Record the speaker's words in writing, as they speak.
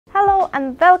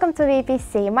and welcome to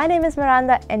WePC. My name is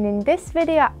Miranda, and in this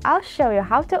video I'll show you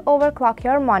how to overclock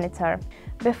your monitor.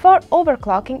 Before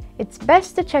overclocking, it's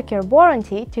best to check your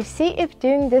warranty to see if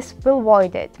doing this will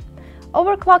void it.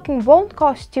 Overclocking won't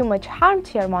cause too much harm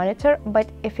to your monitor, but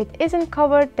if it isn't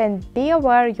covered, then be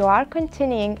aware you are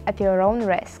continuing at your own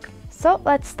risk. So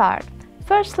let's start.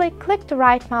 Firstly, click the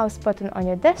right mouse button on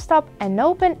your desktop and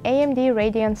open AMD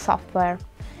Radeon software.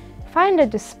 Find the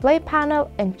display panel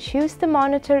and choose the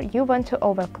monitor you want to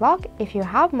overclock if you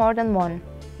have more than one.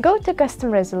 Go to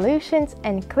Custom Resolutions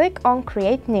and click on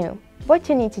Create New. What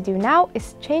you need to do now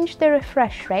is change the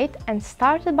refresh rate and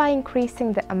start it by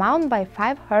increasing the amount by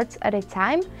 5 Hz at a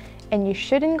time, and you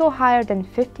shouldn't go higher than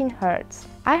 15 Hz.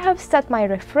 I have set my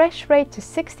refresh rate to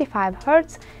 65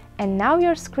 Hz, and now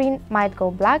your screen might go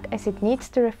black as it needs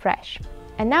to refresh.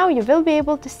 And now you will be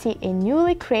able to see a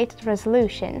newly created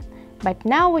resolution. But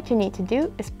now what you need to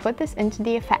do is put this into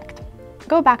the effect.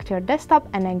 Go back to your desktop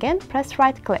and again press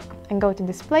right click and go to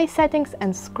Display Settings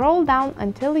and scroll down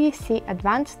until you see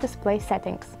Advanced Display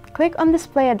Settings. Click on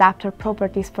Display Adapter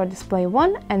Properties for Display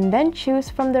 1 and then choose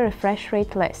from the refresh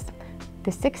rate list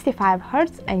the 65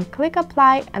 Hz and click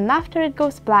Apply, and after it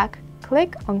goes black,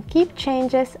 click on Keep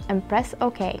Changes and press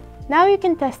OK. Now you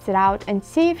can test it out and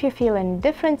see if you feel any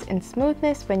difference in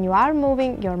smoothness when you are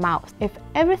moving your mouse. If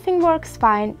everything works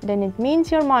fine, then it means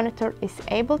your monitor is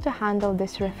able to handle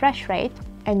this refresh rate,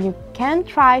 and you can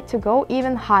try to go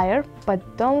even higher,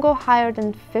 but don't go higher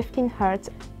than 15 Hz.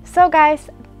 So guys,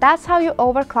 that's how you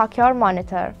overclock your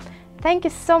monitor. Thank you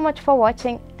so much for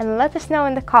watching, and let us know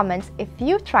in the comments if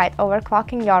you tried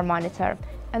overclocking your monitor.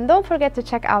 And don't forget to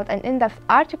check out an in-depth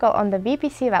article on the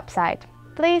WePC website.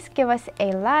 Please give us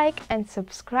a like and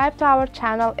subscribe to our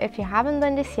channel if you haven't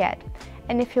done this yet.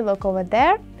 And if you look over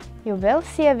there, you will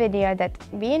see a video that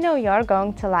we know you're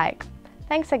going to like.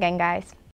 Thanks again, guys.